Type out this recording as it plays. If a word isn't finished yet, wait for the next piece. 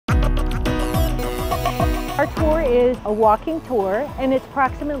Our tour is a walking tour, and it's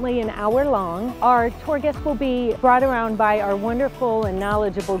approximately an hour long. Our tour guests will be brought around by our wonderful and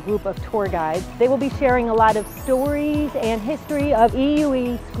knowledgeable group of tour guides. They will be sharing a lot of stories and history of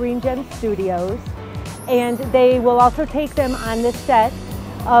EUE Screen Gems Studios, and they will also take them on the set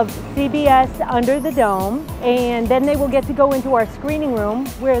of CBS Under the Dome, and then they will get to go into our screening room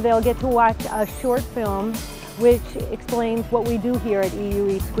where they'll get to watch a short film which explains what we do here at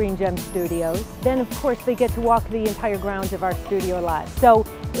EUE Screen Gems Studios. Then of course they get to walk the entire grounds of our studio lot. So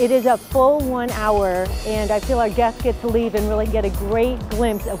it is a full 1 hour, and I feel our guests get to leave and really get a great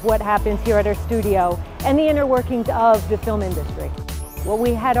glimpse of what happens here at our studio and the inner workings of the film industry. Well,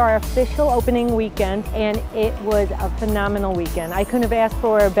 we had our official opening weekend, and it was a phenomenal weekend. I couldn't have asked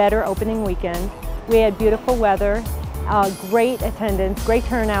for a better opening weekend. We had beautiful weather, great attendance, great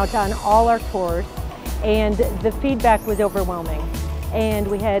turnout on all our tours, and the feedback was overwhelming. And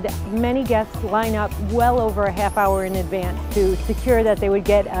we had many guests line up well over a half hour in advance to secure that they would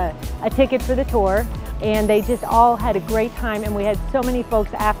get a ticket for the tour, and they just all had a great time. And we had so many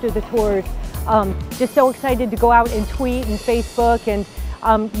folks after the tours just so excited to go out and tweet and Facebook and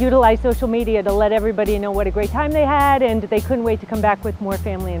utilize social media to let everybody know what a great time they had, and they couldn't wait to come back with more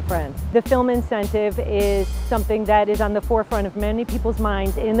family and friends. The film incentive is something that is on the forefront of many people's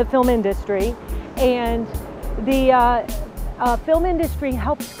minds in the film industry, and the film industry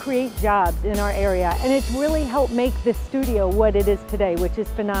helps create jobs in our area, and it's really helped make this studio what it is today, which is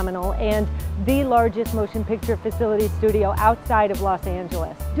phenomenal, and the largest motion picture facility studio outside of Los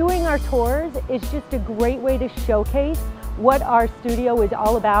Angeles. Doing our tours is just a great way to showcase what our studio is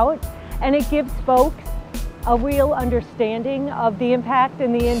all about, and it gives folks a real understanding of the impact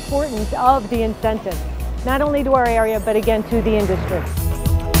and the importance of the incentive, not only to our area, but again to the industry.